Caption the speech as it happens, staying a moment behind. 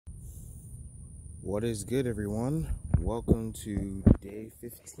What is good, everyone? Welcome to day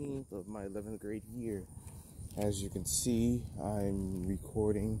 15th of my 11th grade year. As you can see, I'm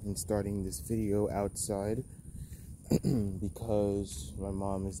recording and starting this video outside because my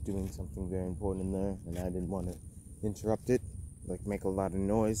mom is doing something very important in there and I didn't want to interrupt it, like make a lot of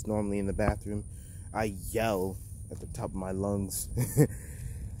noise. Normally in the bathroom, I yell at the top of my lungs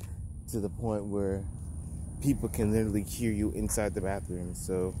to the point where people can literally hear you inside the bathroom.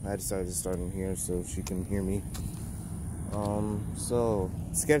 So I decided to start in here so she can hear me. So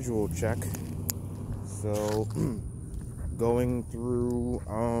schedule check. So going through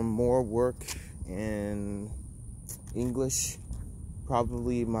more work in English,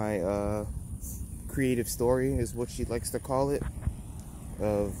 probably my creative story is what she likes to call it,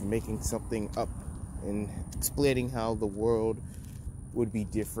 of making something up and explaining how the world would be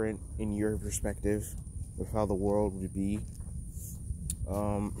different in your perspective of how the world would be.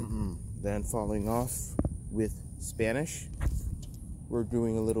 Then following off with Spanish, we're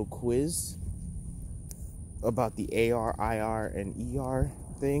doing a little quiz about the AR, IR, and ER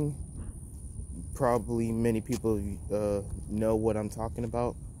thing. Probably many people know what I'm talking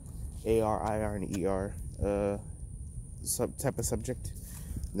about. AR, IR, and ER type of subject.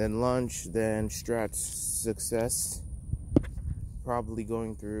 Then lunch, then strat success. Probably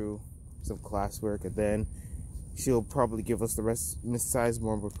going through some classwork, and then she'll probably give us the rest. Miss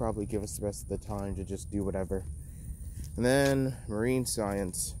Sizemore will probably give us the rest of the time to just do whatever. And then marine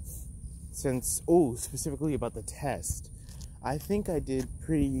science. Specifically about the test, I think I did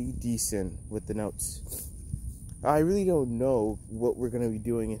pretty decent with the notes. I really don't know what we're going to be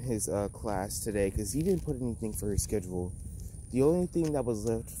doing in his class today, because he didn't put anything for his schedule. The only thing that was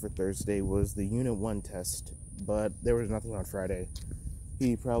left for Thursday was the Unit 1 test, but there was nothing on Friday.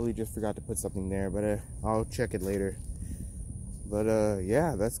 He probably just forgot to put something there, but I'll check it later. But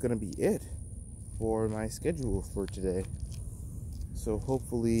yeah, that's gonna be it for my schedule for today. So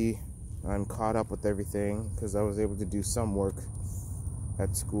hopefully I'm caught up with everything, because I was able to do some work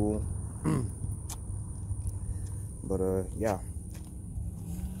at school. But yeah,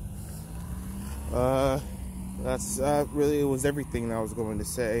 that's really, it was everything that I was going to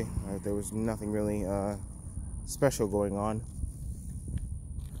say. There was nothing really special going on.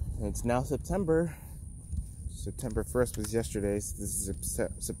 It's now September. September 1st was yesterday, so this is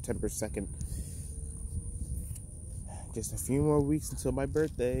September 2nd. Just a few more weeks until my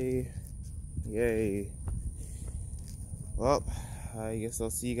birthday. Yay. Well, I guess I'll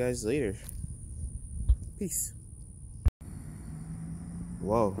see you guys later. Peace.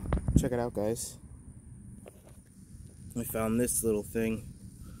 Whoa, check it out, guys. I found this little thing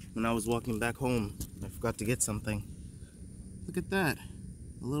when I was walking back home. I forgot to get something. Look at that.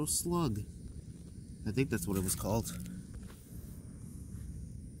 A little slug. I think that's what it was called.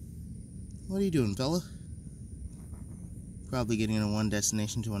 What are you doing, fella? Probably getting from one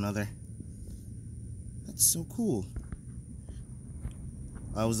destination to another. That's so cool.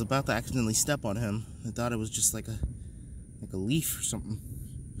 I was about to accidentally step on him. I thought it was just like a leaf or something.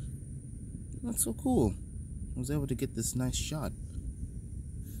 That's so cool. I was able to get this nice shot.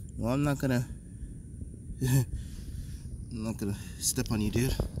 Well, I'm not gonna step on you,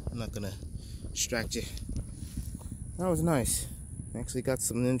 dude. I'm not gonna distract you. That was nice. I actually got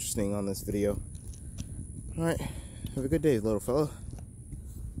something interesting on this video. Alright, have a good day, little fella.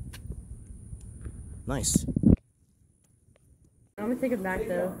 Nice. I'm gonna take it back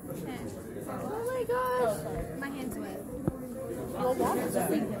though. Oh my gosh! My hand's wet.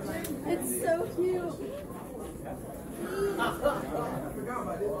 It's so cute.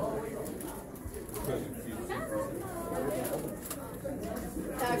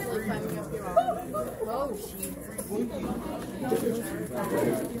 Actually climbing up your arm. Oh, shit.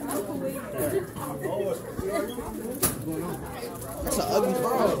 That's an ugly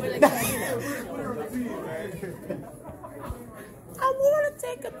frog. I want to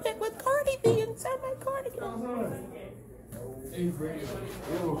take a pic with Cardi B inside my cardigan.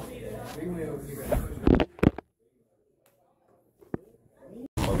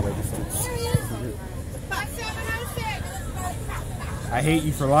 I hate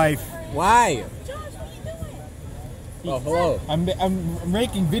you for life. Why? Oh, hello. I'm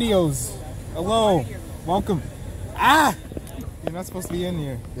making videos. Hello. Welcome. Ah! You're not supposed to be in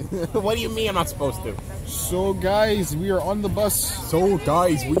here. What do you mean I'm not supposed to? So, guys, we are on the bus. So,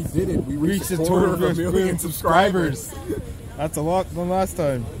 guys, we did it. We reached a quarter of a million subscribers. That's a lot than last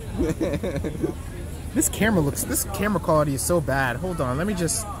time. This camera quality is so bad. Hold on, let me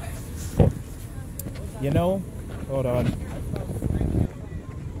just... Hold on.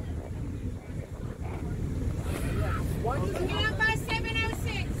 Get up by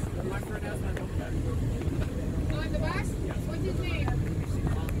 706. On the bus? What's his name?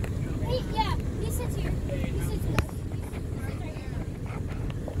 Yeah, he sits here. He sits with us.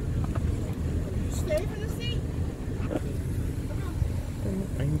 Stay for the seat.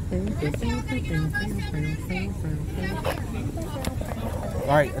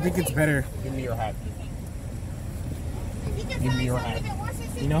 Alright, I think it's better. Give me your hat. Give me your hat.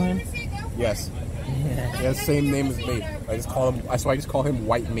 You know him? Yes. He has the same name as me. I just call him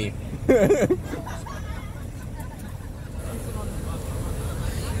White Me.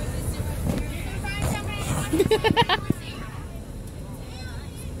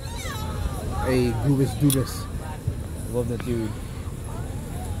 Hey, Goobus Doobus. Love that dude.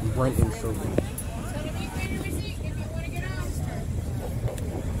 Brent and Sherwood.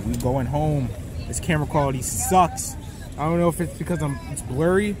 We going home. This camera quality sucks. I don't know if it's because it's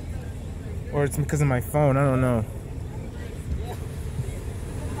blurry or it's because of my phone. I don't know.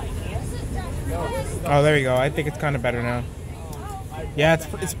 Oh, there you go. I think it's kind of better now. Yeah,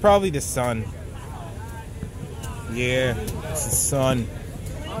 it's probably the sun. Yeah, it's the sun.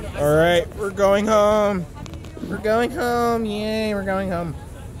 All right, we're going home. We're going home. Yay, we're going home.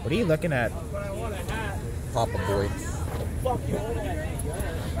 What are you looking at? Papa boy.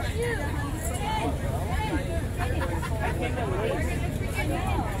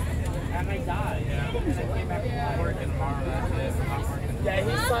 Yeah,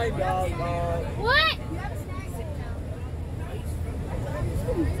 he signed up. What?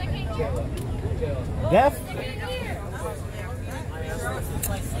 Death?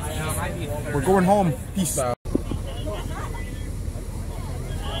 We're going home. Peace.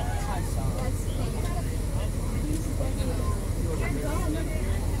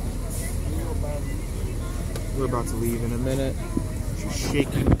 We're about to leave in a minute. She's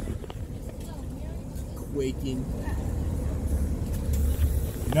shaking, quaking.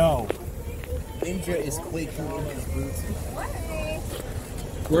 No. Ninja is quaking in his boots.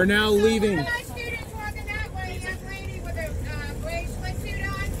 We're now leaving. My students walking that way, young lady with a gray sweatsuit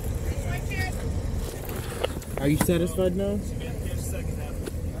on, sweatshirt. Are you satisfied now?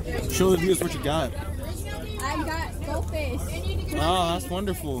 Show the viewers what you got. I got goldfish. Oh, that's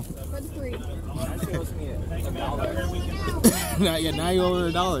wonderful. For the free. Not yet. Now you owe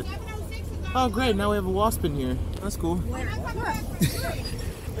her $1. Oh, great. Now we have a wasp in here. That's cool. Why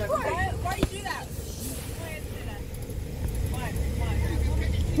do you do that?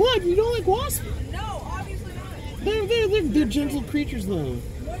 What? You don't like wasps? No, obviously not. They're gentle creatures, though.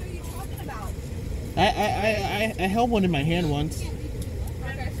 What are you talking about? I held one in my hand once.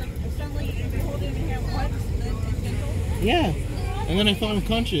 Okay, so suddenly you're holding in your hand once, then it's gentle? Yeah. And then I felt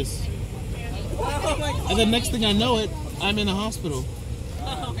unconscious. Oh my god. And the next thing I know it, I'm in the hospital.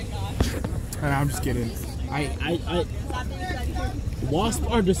 Oh my gosh. I'm just kidding. Wasps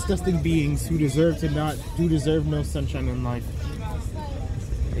are disgusting beings who deserve no sunshine in life.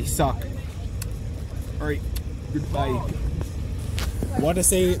 They suck. Alright, goodbye. Want to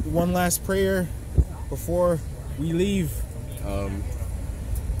say one last prayer before we leave?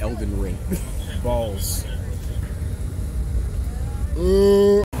 Elden Ring. Balls.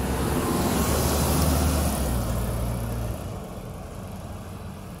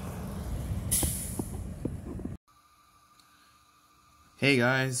 Hey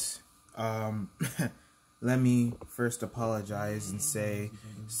guys, let me first apologize and say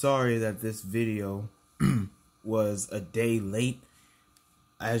sorry that this video was a day late.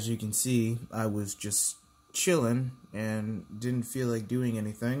 As you can see, I was just chilling and didn't feel like doing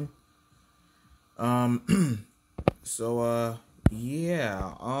anything.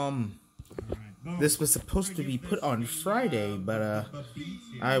 This was supposed to be put on Friday, but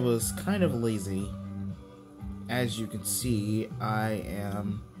I was kind of lazy. As you can see, I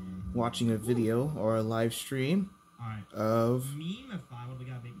am watching a video or a live stream of,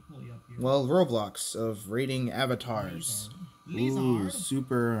 well, Roblox, of rating avatars. Ooh,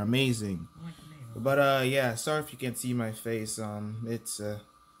 super amazing. But yeah, sorry if you can't see my face. It's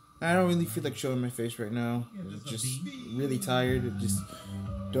I don't really feel like showing my face right now. I'm just really tired. I just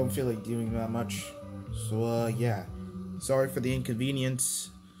don't feel like doing that much. So yeah, sorry for the inconvenience.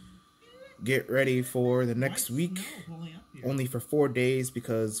 Get ready for the next week, only for 4 days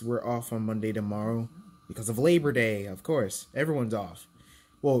because we're off on Monday tomorrow because of Labor Day, of course. Everyone's off.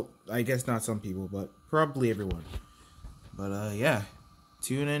 Well, I guess not some people, but probably everyone. But yeah,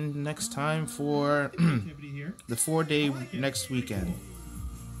 tune in next time for the 4-day next weekend.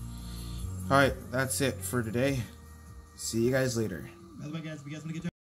 Alright, that's it for today. See you guys later.